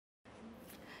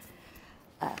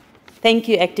Thank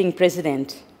you, Acting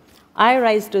President. I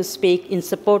rise to speak in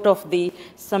support of the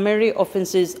Summary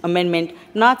Offences Amendment,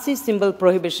 Nazi Symbol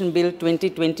Prohibition Bill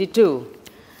 2022.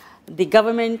 The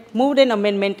government moved an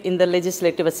amendment in the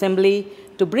Legislative Assembly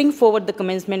to bring forward the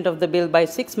commencement of the bill by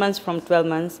 6 months from 12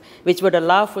 months, which would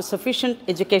allow for sufficient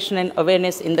education and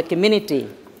awareness in the community.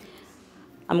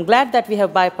 I'm glad that we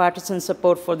have bipartisan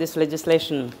support for this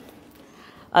legislation.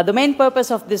 The main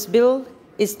purpose of this bill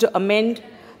is to amend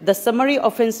the Summary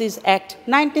Offences Act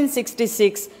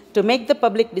 1966 to make the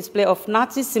public display of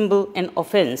Nazi symbol an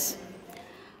offence.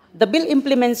 The bill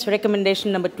implements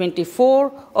recommendation number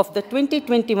 24 of the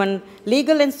 2021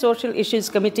 Legal and Social Issues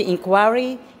Committee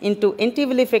inquiry into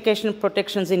anti-vilification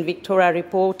protections in Victoria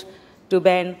report to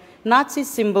ban Nazi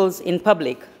symbols in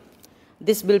public.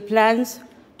 This bill plans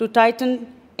to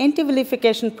tighten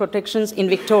anti-vilification protections in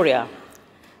Victoria.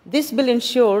 This bill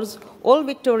ensures all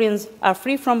Victorians are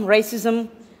free from racism,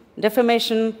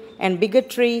 defamation, and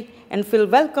bigotry and feel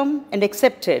welcome and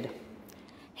accepted.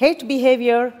 Hate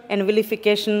behavior and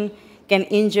vilification can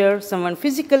injure someone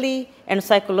physically and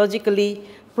psychologically,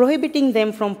 prohibiting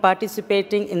them from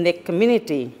participating in their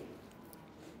community.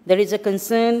 There is a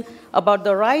concern about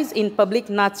the rise in public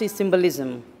Nazi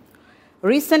symbolism.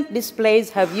 Recent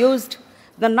displays have used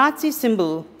the Nazi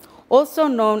symbol, also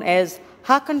known as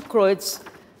Hakenkreuz,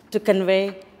 to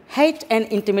convey hate and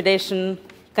intimidation,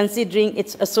 considering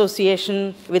its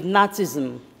association with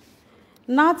Nazism.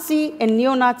 Nazi and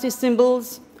neo-Nazi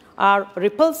symbols are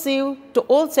repulsive to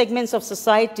all segments of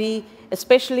society,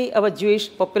 especially our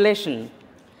Jewish population.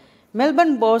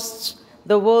 Melbourne boasts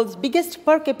the world's biggest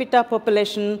per capita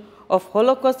population of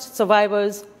Holocaust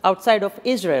survivors outside of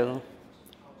Israel.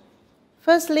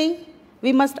 Firstly,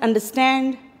 we must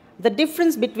understand the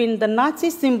difference between the Nazi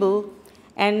symbol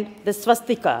and the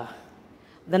swastika.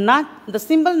 The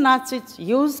symbol Nazis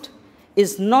used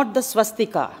is not the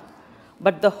swastika,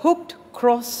 but the hooked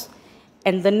cross,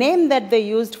 and the name that they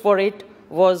used for it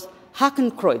was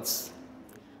Hakenkreuz.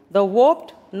 The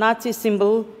warped Nazi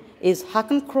symbol is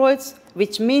Hakenkreuz,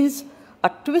 which means a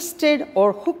twisted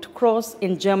or hooked cross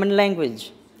in German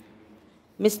language.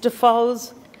 Mr.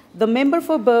 Fowles, the member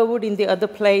for Burwood in the other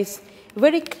place,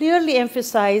 very clearly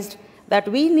emphasized that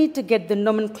we need to get the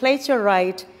nomenclature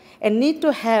right and need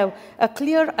to have a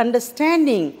clear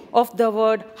understanding of the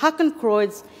word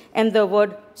Hakenkreuz and the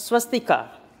word swastika.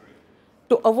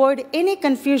 To avoid any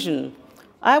confusion,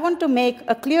 I want to make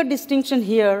a clear distinction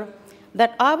here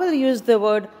that I will use the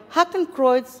word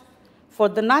Hakenkreuz for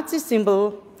the Nazi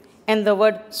symbol and the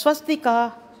word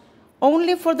swastika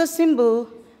only for the symbol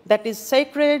that is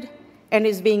sacred and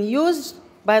is being used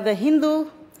by the Hindu,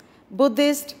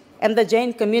 Buddhist, and the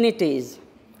Jain communities.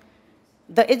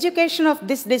 The education of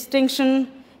this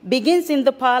distinction begins in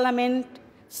the Parliament,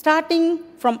 starting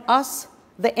from us,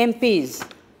 the MPs.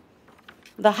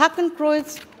 The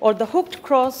Hakenkreuz, or the hooked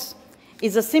cross,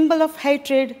 is a symbol of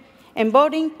hatred,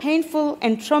 embodying painful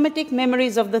and traumatic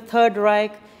memories of the Third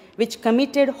Reich, which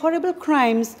committed horrible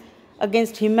crimes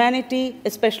against humanity,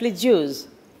 especially Jews.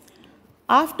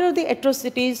 After the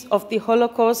atrocities of the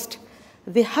Holocaust,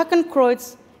 the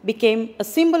Hakenkreuz became a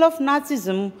symbol of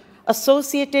Nazism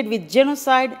associated with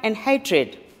genocide and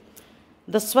hatred.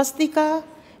 The swastika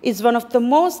is one of the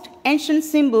most ancient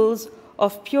symbols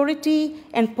of purity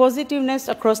and positiveness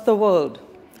across the world.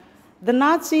 The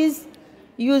Nazis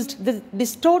used the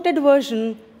distorted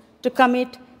version to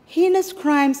commit heinous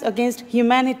crimes against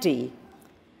humanity.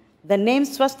 The name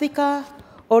swastika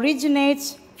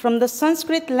originates from the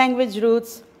Sanskrit language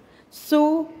roots.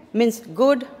 Su means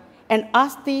good and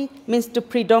asti means to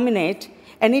predominate,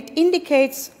 and it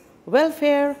indicates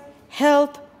welfare,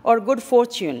 health, or good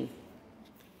fortune.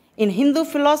 In Hindu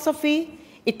philosophy,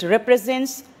 it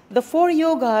represents the 4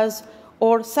 yogas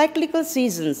or cyclical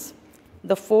seasons,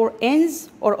 the 4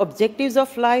 ends or objectives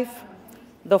of life,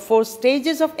 the 4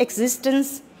 stages of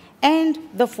existence, and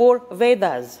the 4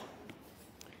 Vedas.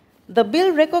 The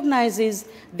bill recognizes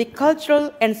the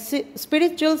cultural and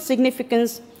spiritual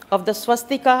significance of the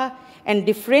swastika and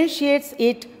differentiates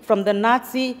it from the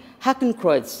Nazi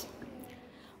Hakenkreuz.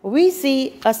 We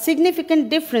see a significant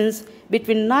difference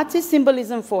between Nazi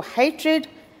symbolism for hatred,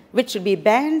 which should be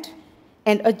banned,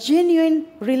 and a genuine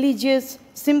religious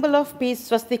symbol of peace,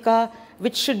 swastika,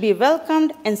 which should be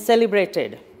welcomed and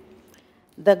celebrated.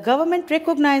 The government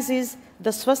recognizes the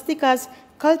swastika's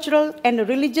cultural and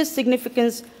religious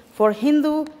significance for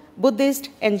Hindu, Buddhist,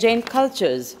 and Jain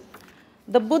cultures.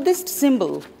 The Buddhist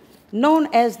symbol, known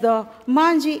as the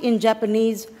manji in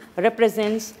Japanese,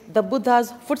 represents the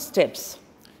Buddha's footsteps.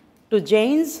 To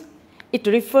Jains, it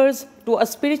refers to a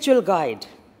spiritual guide.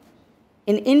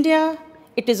 In India,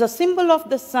 it is a symbol of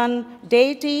the sun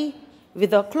deity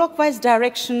with a clockwise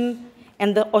direction,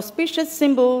 and the auspicious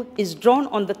symbol is drawn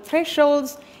on the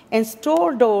thresholds and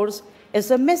store doors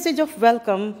as a message of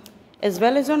welcome, as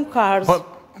well as on cars.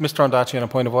 Mr. Ondaatje, on a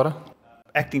point of order.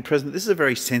 Acting President, this is a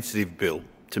very sensitive bill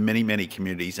to many, many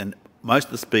communities, and most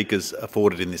of the speakers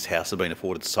afforded in this House have been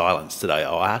afforded silence today.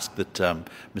 I'll ask that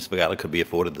Ms Vaghela could be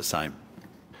afforded the same.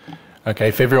 Okay,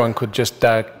 if everyone could just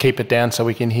keep it down so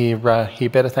we can hear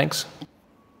better, thanks.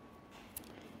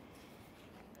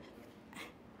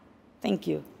 Thank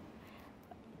you.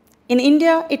 In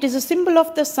India, it is a symbol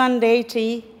of the sun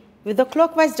deity with a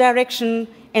clockwise direction,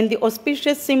 and the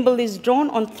auspicious symbol is drawn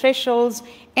on thresholds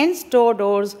and store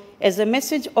doors as a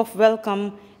message of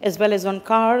welcome, as well as on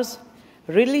cars,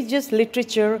 religious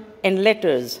literature, and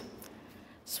letters.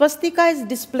 Swastika is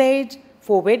displayed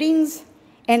for weddings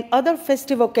and other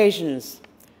festive occasions,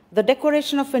 the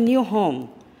decoration of a new home,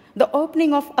 the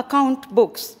opening of account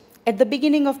books at the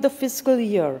beginning of the fiscal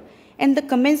year, and the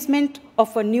commencement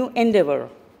of a new endeavor.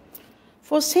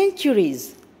 For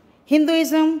centuries,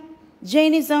 Hinduism,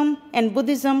 Jainism, and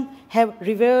Buddhism have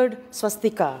revered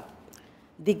swastika.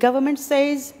 The government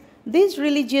says these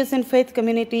religious and faith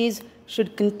communities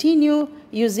should continue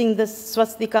using the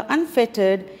swastika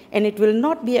unfettered, and it will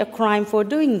not be a crime for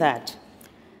doing that.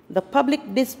 The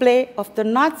public display of the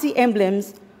Nazi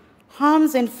emblems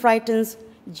harms and frightens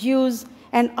Jews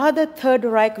and other Third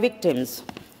Reich victims.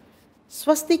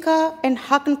 Swastika and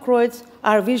Hakenkreuz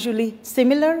are visually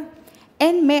similar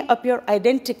and may appear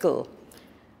identical,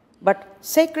 but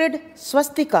sacred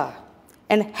swastika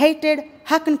and hated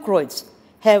Hakenkreuz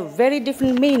have very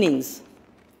different meanings.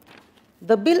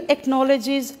 The bill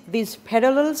acknowledges these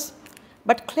parallels,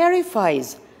 but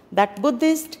clarifies that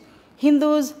Buddhist,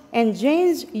 Hindus, and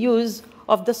Jains' use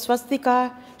of the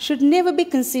swastika should never be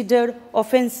considered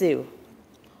offensive.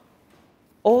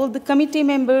 All the committee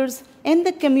members and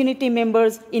the community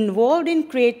members involved in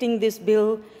creating this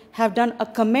bill have done a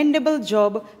commendable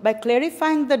job by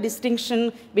clarifying the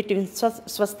distinction between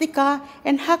swastika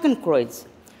and Hakenkreuz.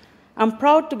 I'm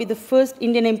proud to be the first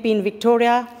Indian MP in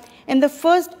Victoria and the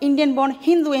first Indian-born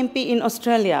Hindu MP in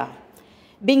Australia.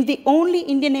 Being the only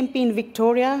Indian MP in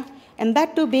Victoria, and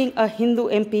that too being a Hindu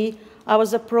MP, I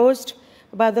was approached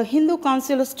by the Hindu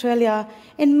Council Australia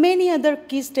and many other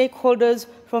key stakeholders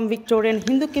from Victorian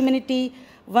Hindu community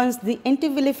once the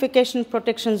Anti-Vilification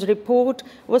Protections Report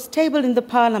was tabled in the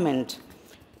Parliament.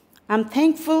 I'm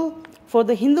thankful for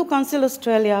the Hindu Council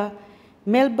Australia,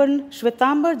 Melbourne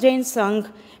Shwetambar Jain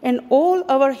Sangh, and all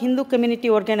our Hindu community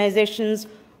organizations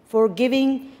for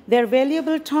giving their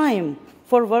valuable time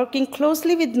for working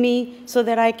closely with me so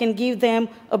that I can give them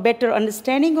a better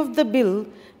understanding of the bill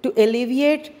to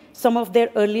alleviate some of their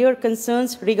earlier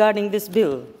concerns regarding this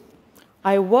bill.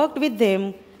 I worked with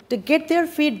them to get their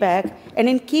feedback, and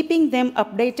in keeping them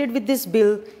updated with this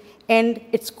bill and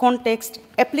its context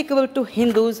applicable to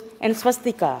Hindus and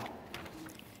swastika.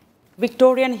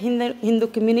 Victorian Hindu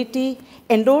community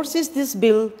endorses this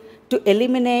bill to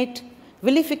eliminate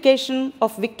vilification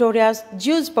of Victoria's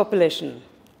Jewish population.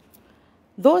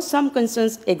 Though some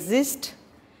concerns exist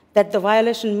that the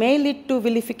violation may lead to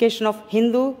vilification of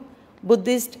Hindu,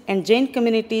 Buddhist, and Jain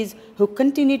communities who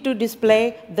continue to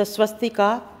display the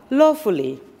swastika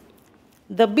lawfully.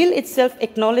 The bill itself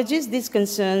acknowledges these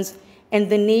concerns and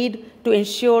the need to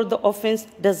ensure the offense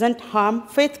doesn't harm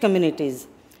faith communities.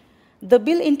 The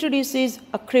bill introduces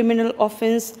a criminal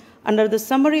offense under the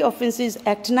Summary Offences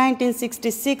Act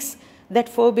 1966 that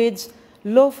forbids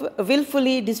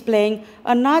willfully displaying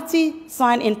a Nazi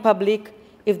sign in public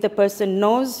if the person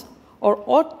knows or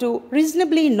ought to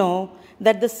reasonably know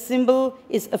that the symbol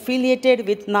is affiliated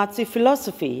with Nazi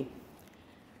philosophy.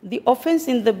 The offense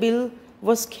in the bill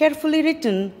was carefully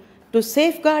written to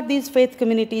safeguard these faith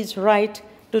communities' right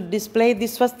to display the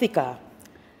swastika.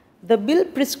 The bill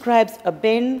prescribes a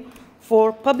ban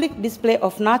for public display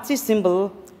of Nazi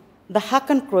symbol, the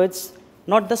Hakenkreuz,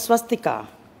 not the swastika.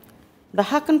 The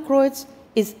Hakenkreuz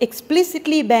is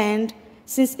explicitly banned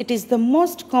since it is the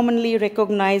most commonly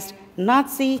recognized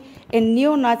Nazi and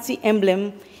neo-Nazi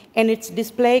emblem, and its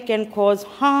display can cause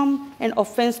harm and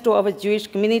offense to our Jewish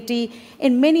community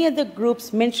and many other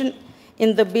groups mentioned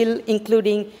in the bill,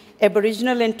 including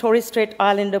Aboriginal and Torres Strait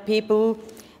Islander people,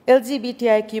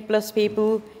 LGBTIQ plus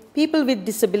people, people with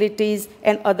disabilities,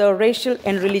 and other racial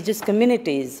and religious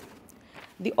communities.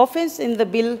 The offense in the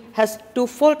bill has two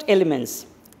fault elements.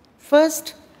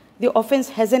 First, the offense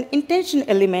has an intention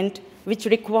element which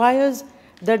requires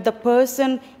that the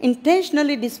person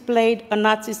intentionally displayed a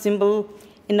Nazi symbol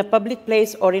in a public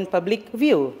place or in public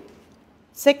view.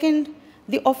 Second,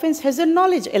 the offense has a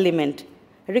knowledge element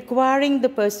requiring the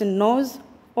person knows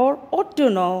or ought to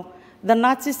know the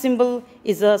Nazi symbol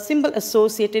is a symbol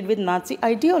associated with Nazi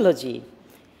ideology.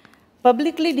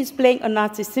 Publicly displaying a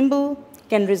Nazi symbol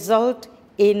can result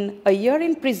in a year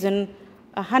in prison,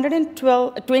 a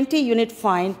 120-unit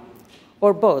fine,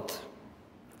 or both.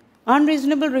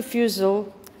 Unreasonable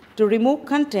refusal to remove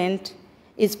content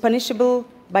is punishable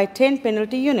by 10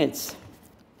 penalty units.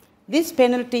 This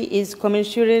penalty is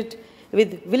commensurate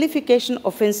with vilification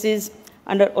offences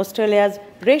under Australia's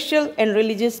Racial and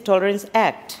Religious Tolerance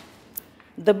Act.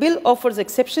 The bill offers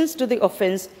exceptions to the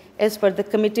offence as per the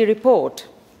committee report.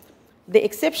 The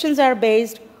exceptions are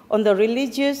based on the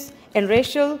Religious and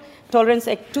Racial Tolerance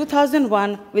Act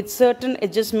 2001 with certain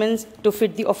adjustments to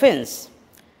fit the offence.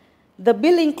 The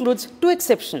bill includes two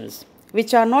exceptions,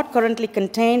 which are not currently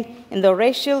contained in the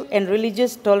Racial and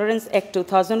Religious Tolerance Act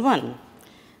 2001.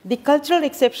 The cultural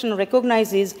exception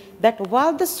recognizes that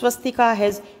while the swastika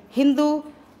has Hindu,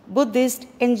 Buddhist,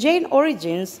 and Jain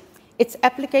origins, its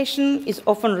application is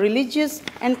often religious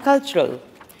and cultural.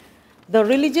 The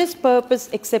religious purpose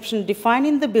exception defined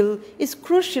in the bill is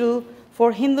crucial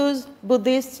for Hindus,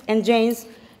 Buddhists, and Jains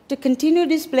to continue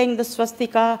displaying the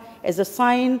swastika as a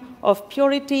sign of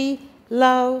purity,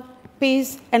 love,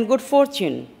 peace, and good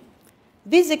fortune.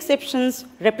 These exceptions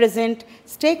represent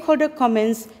stakeholder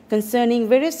comments concerning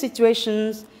various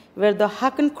situations where the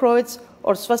Hakenkreuz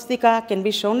or swastika can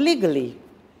be shown legally.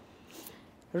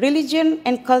 Religion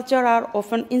and culture are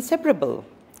often inseparable.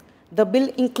 The bill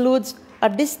includes a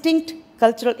distinct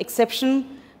cultural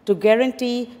exception to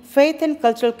guarantee faith and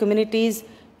cultural communities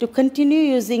to continue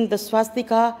using the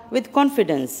swastika with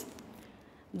confidence.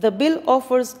 The bill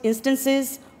offers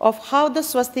instances of how the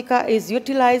swastika is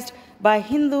utilized by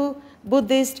Hindu,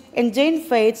 Buddhist, and Jain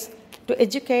faiths to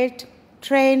educate,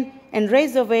 train, and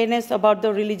raise awareness about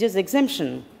the religious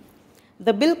exemption.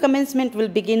 The bill commencement will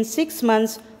begin 6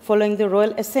 months following the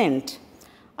Royal Assent.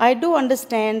 I do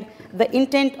understand the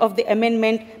intent of the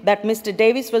amendment that Mr.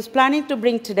 Davis was planning to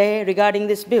bring today regarding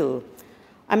this bill.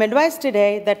 I'm advised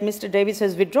today that Mr. Davis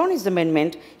has withdrawn his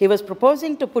amendment he was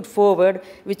proposing to put forward,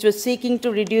 which was seeking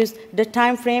to reduce the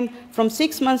time frame from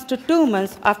 6 months to 2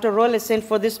 months after Royal Assent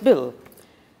for this bill.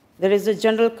 There is a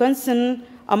general concern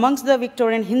amongst the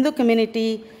Victorian Hindu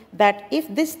community that if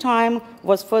this time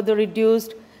was further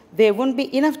reduced, there wouldn't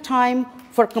be enough time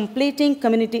for completing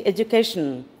community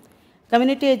education.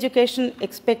 Community education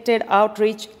expected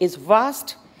outreach is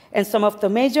vast, and some of the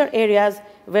major areas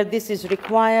where this is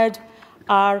required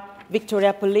are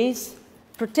Victoria Police,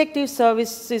 Protective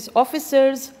Services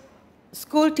officers,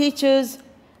 school teachers,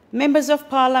 members of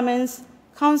parliaments,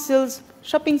 councils,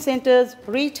 shopping centres,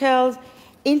 retails,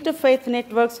 interfaith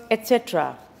networks,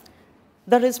 etc.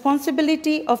 The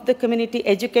responsibility of the community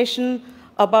education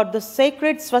about the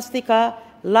sacred swastika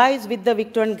lies with the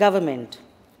Victorian government.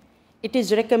 It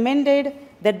is recommended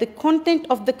that the content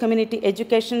of the community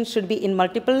education should be in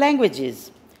multiple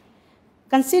languages.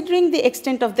 Considering the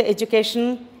extent of the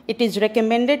education, it is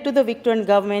recommended to the Victorian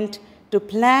government to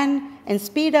plan and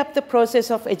speed up the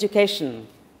process of education.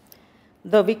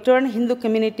 The Victorian Hindu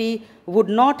community would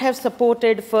not have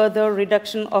supported further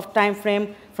reduction of time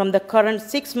frame from the current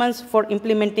 6 months for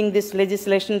implementing this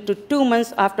legislation to 2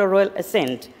 months after Royal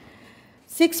Assent.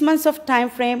 6 months of time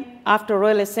frame after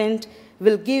Royal Assent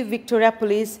will give Victoria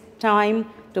Police time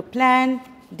to plan,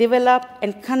 develop,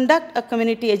 and conduct a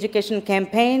community education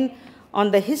campaign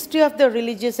on the history of the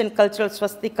religious and cultural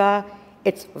swastika,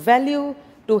 its value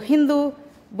to Hindu,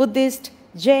 Buddhist,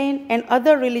 Jain, and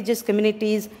other religious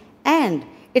communities, and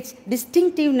its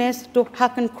distinctiveness to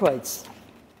Hakenkreuz.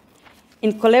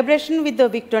 In collaboration with the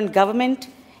Victorian government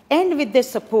and with their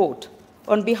support,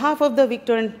 on behalf of the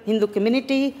Victorian Hindu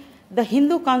community, the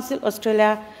Hindu Council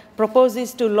Australia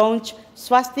proposes to launch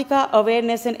Swastika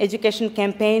Awareness and Education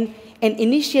Campaign, an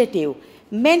initiative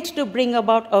meant to bring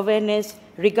about awareness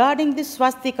regarding the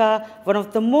swastika, one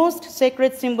of the most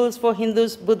sacred symbols for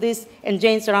Hindus, Buddhists, and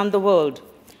Jains around the world.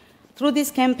 Through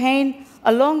this campaign,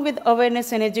 along with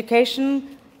awareness and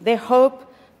education, they hope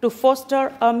to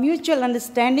foster a mutual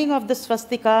understanding of the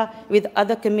swastika with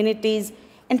other communities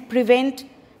and prevent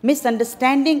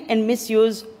misunderstanding and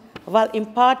misuse while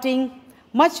imparting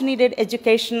much-needed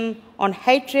education on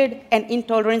hatred and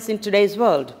intolerance in today's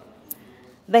world.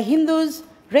 The Hindus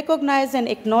recognize and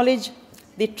acknowledge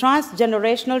the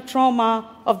transgenerational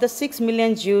trauma of the 6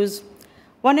 million Jews,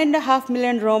 1.5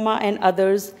 million Roma and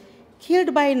others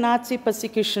killed by Nazi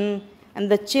persecution, and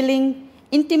the chilling,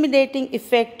 intimidating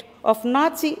effect of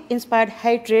Nazi-inspired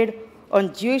hatred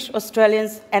on Jewish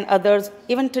Australians and others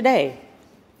even today.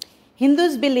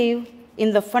 Hindus believe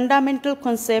in the fundamental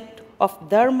concept of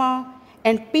dharma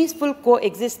and peaceful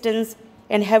coexistence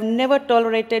and have never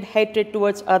tolerated hatred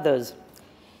towards others.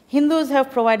 Hindus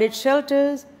have provided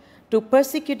shelters to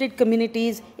persecuted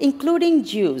communities, including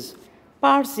Jews,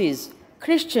 Parsis,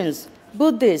 Christians,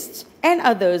 Buddhists, and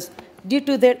others, due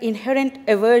to their inherent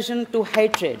aversion to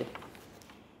hatred.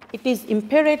 It is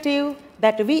imperative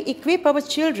that we equip our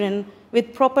children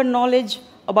with proper knowledge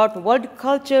about world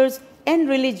cultures and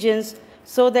religions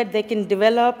so that they can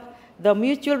develop the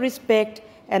mutual respect,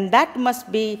 and that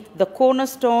must be the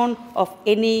cornerstone of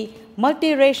any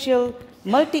multiracial,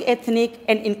 multi-ethnic,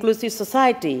 and inclusive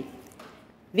society.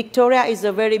 Victoria is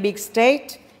a very big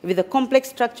state with a complex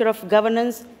structure of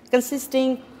governance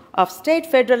consisting of state,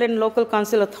 federal, and local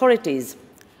council authorities.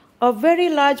 A very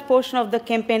large portion of the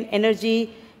campaign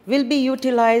energy will be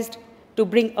utilized to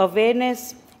bring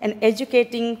awareness and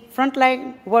educating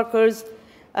frontline workers,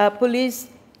 police,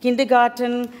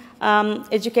 kindergarten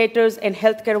educators, and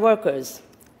healthcare workers.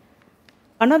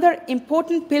 Another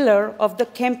important pillar of the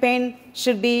campaign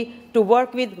should be to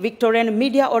work with Victorian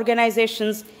media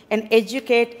organizations and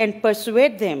educate and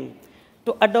persuade them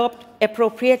to adopt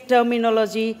appropriate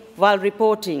terminology while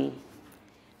reporting.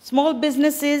 Small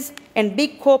businesses and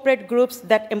big corporate groups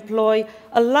that employ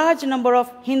a large number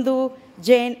of Hindu,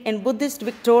 Jain, and Buddhist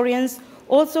Victorians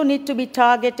also need to be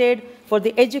targeted for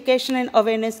the education and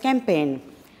awareness campaign.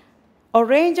 A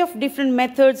range of different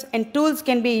methods and tools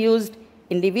can be used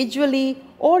individually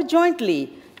or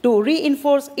jointly to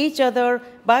reinforce each other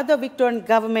by the Victorian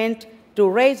government to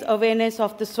raise awareness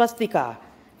of the swastika.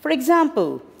 For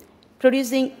example,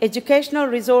 producing educational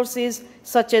resources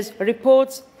such as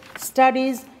reports,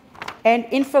 studies, and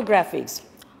infographics,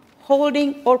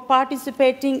 holding or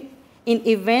participating in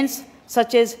events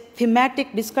such as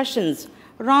thematic discussions,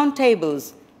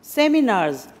 roundtables,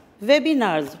 seminars,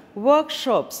 webinars,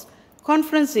 workshops,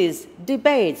 conferences,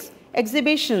 debates,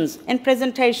 exhibitions, and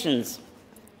presentations.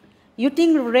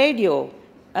 Utilizing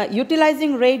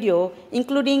radio,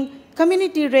 including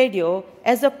community radio,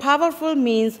 as a powerful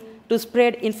means to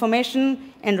spread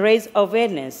information and raise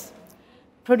awareness.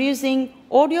 Producing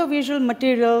audiovisual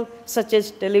material such as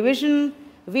television,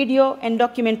 video, and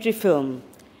documentary film.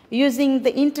 Using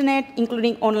the internet,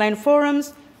 including online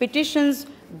forums, petitions,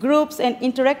 groups, and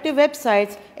interactive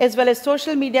websites, as well as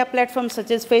social media platforms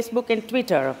such as Facebook and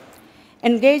Twitter.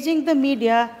 Engaging the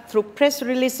media through press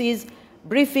releases,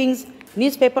 briefings,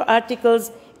 newspaper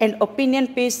articles, and opinion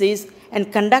pieces,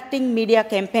 and conducting media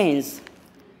campaigns.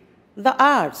 The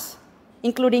arts,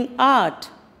 including art,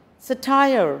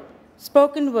 satire,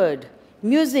 spoken word,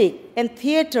 music, and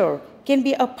theater, can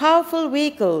be a powerful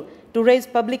vehicle to raise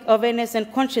public awareness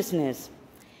and consciousness.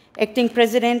 Acting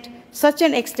President, such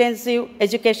an extensive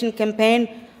education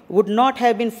campaign would not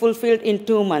have been fulfilled in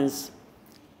 2 months.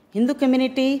 Hindu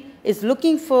community is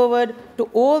looking forward to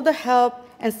all the help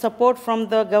and support from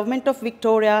the Government of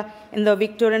Victoria and the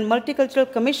Victorian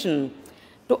Multicultural Commission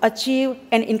to achieve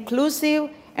an inclusive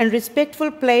and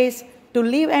respectful place to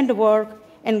live and work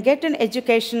and get an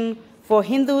education for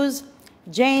Hindus,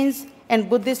 Jains, and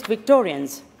Buddhist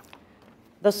Victorians.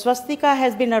 The swastika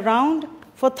has been around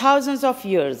for thousands of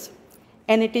years,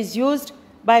 and it is used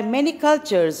by many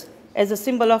cultures as a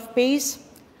symbol of peace,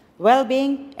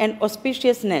 well-being, and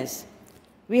auspiciousness.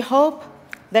 We hope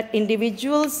that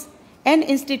individuals and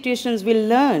institutions will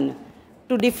learn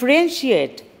to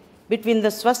differentiate between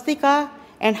the swastika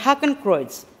and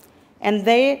Hakenkreuz, and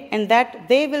that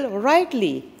they will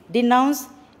rightly denounce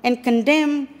and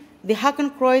condemn the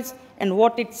Hakenkreuz and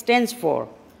what it stands for.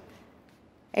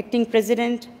 Acting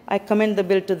President, I commend the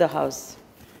bill to the House.